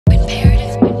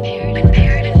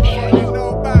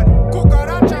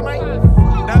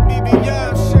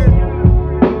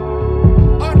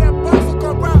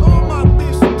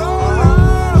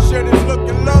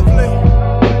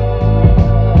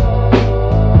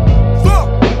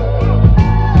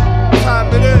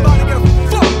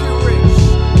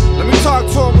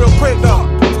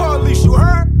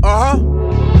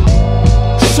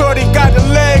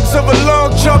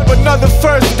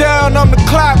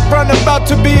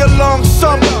a long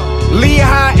summer.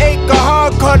 Lehigh acre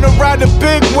hard corner, ride a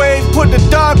big wave. Put the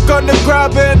dark on the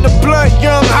grabber and the blunt,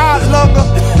 young hot longer.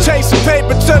 Chasing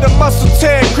paper to the muscle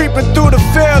tear, creeping through the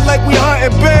field like we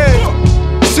hunting bears.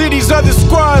 See these other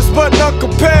squads, but none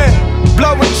compared.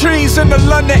 Blowing trees in the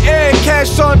London air,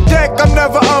 cash on deck, I'm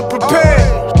never unprepared.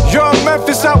 Young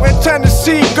Memphis out in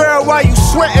Tennessee, girl, why you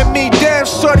sweating me? Damn,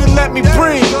 shorty, let me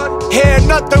breathe. Hear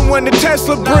nothing when the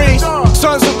Tesla breeze.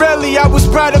 Sons of Relly, I was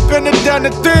brought up in the den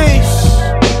of thieves.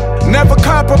 Never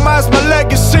compromise my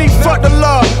legacy, fuck the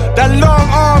law. That long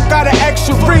arm got an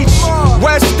extra reach.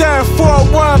 West End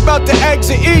 401, about to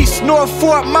exit east. North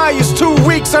Fort Myers, 2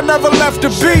 weeks, I never left the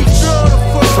beach.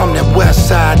 From that west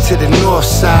side to the north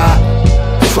side.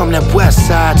 From that west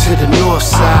side to the north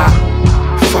side.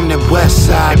 From the west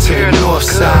side to the north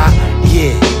side,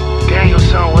 yeah. Daniel,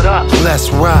 son, what up?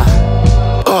 Let's ride.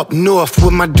 Up north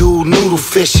with my dude noodle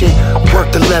fishing.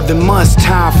 Worked 11 months,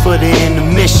 time for the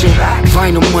intermission.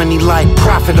 Vinyl money like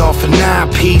profit off a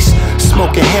 9-piece.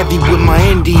 Smoking heavy with my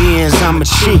Indians, I'm a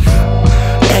chief.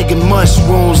 Egging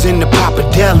mushrooms in the Papa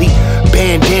Deli.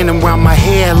 Bandana around my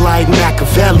hair like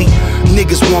Machiavelli.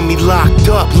 Niggas want me locked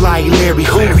up like Larry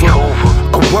Hoover.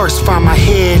 Or worse, find my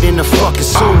head in the fucking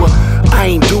sewer. I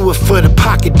ain't do it for the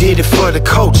pocket, did it for the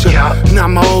culture. Now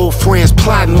my old friends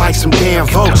plotting like some damn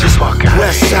vultures.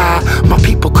 West side, my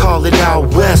people call it out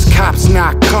west. Cops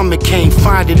not coming, can't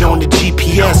find it on the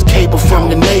GPS. Cable from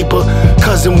the neighbor,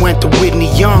 cousin went to Whitney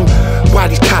Young. Why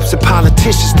these cops and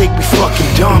politicians think we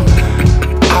fucking dumb?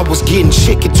 I was getting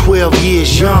chicken 12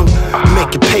 years young,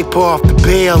 making paper off the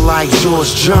bail like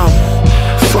George Jump.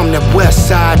 From the west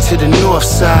side to the north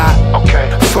side.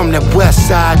 From the west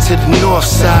side to the north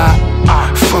side.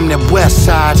 From the west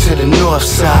side to the north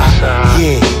side.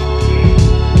 Yeah.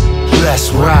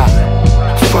 Let's ride.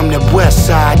 From the west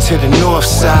side to the north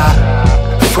side.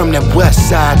 From the west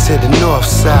side to the north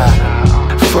side.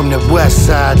 From the west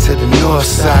side to the north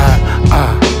side.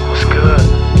 What's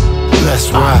good?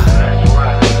 Let's ride.